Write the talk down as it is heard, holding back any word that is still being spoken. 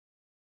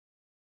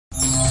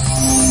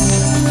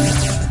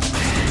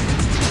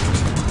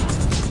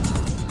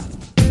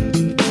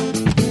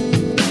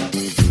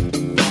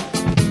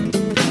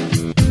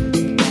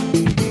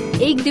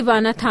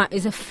Deewana Tha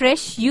is a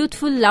fresh,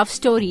 youthful love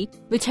story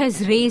which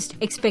has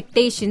raised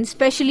expectations,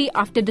 especially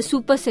after the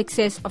super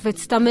success of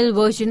its Tamil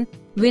version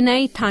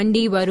Vinay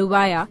Thandi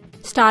Varuvaya,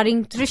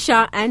 starring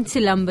Trisha and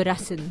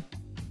Silambarasan.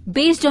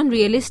 Based on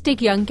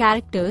realistic young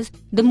characters,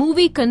 the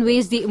movie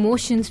conveys the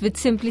emotions with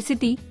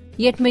simplicity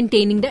yet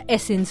maintaining the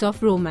essence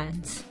of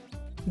romance.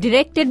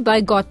 Directed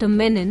by Gautam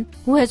Menon,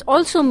 who has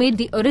also made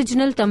the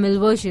original Tamil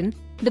version,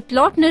 the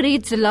plot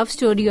narrates the love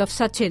story of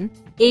Sachin,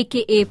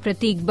 aka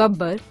Prateik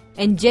Babbar,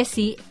 and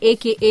Jessie,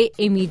 aka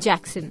Amy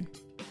Jackson.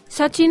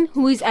 Sachin,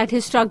 who is at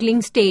his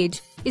struggling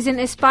stage, is an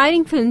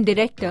aspiring film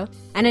director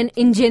and an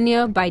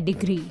engineer by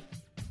degree.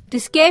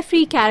 This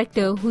carefree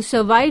character who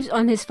survives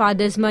on his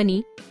father's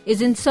money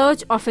is in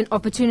search of an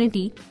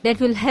opportunity that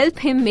will help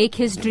him make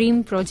his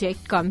dream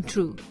project come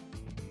true.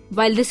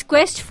 While this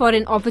quest for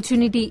an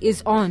opportunity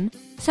is on,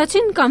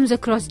 Sachin comes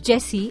across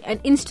Jessie and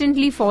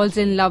instantly falls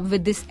in love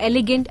with this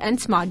elegant and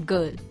smart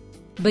girl.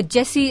 But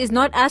Jessie is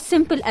not as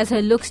simple as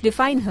her looks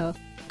define her.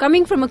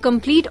 Coming from a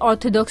complete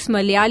orthodox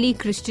Malayali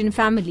Christian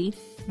family,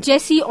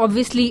 Jessie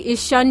obviously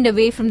is shunned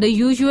away from the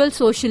usual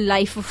social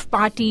life of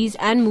parties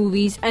and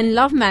movies, and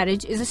love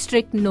marriage is a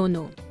strict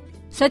no-no.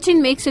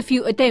 Sachin makes a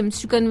few attempts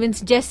to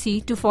convince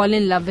Jessie to fall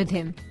in love with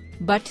him,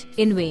 but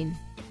in vain.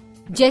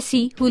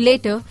 Jessie, who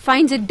later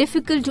finds it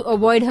difficult to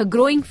avoid her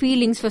growing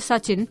feelings for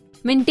Sachin,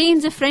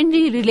 maintains a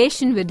friendly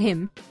relation with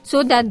him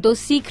so that those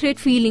secret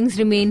feelings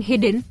remain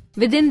hidden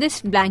within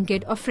this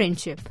blanket of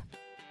friendship.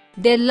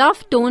 Their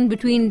love tone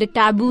between the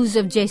taboos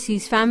of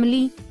Jessie's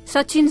family,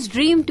 Sachin's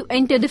dream to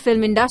enter the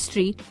film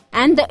industry,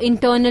 and the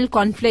internal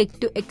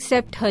conflict to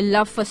accept her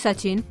love for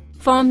Sachin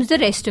forms the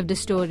rest of the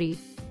story.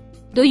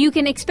 Though you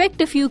can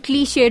expect a few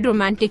cliched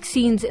romantic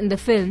scenes in the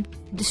film,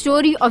 the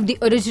story of the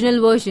original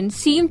version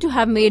seemed to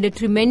have made a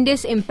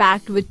tremendous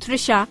impact with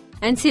Trisha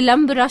and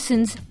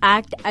Silambarasan's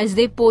act as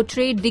they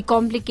portrayed the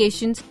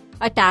complications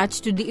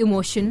attached to the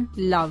emotion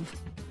love,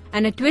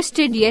 and a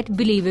twisted yet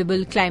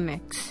believable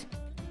climax.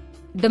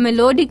 The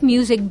melodic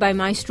music by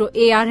Maestro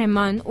A.R.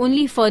 Rahman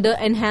only further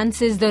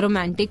enhances the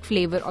romantic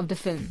flavor of the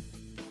film.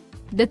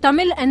 The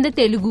Tamil and the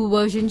Telugu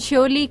version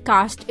surely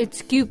cast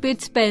its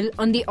Cupid spell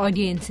on the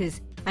audiences,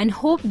 and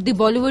hope the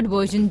Bollywood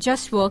version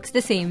just works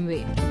the same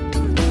way.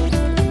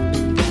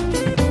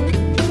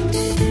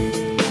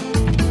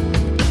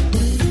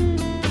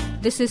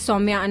 This is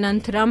Soumya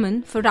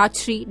Anantharaman for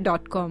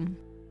Rajshri.com.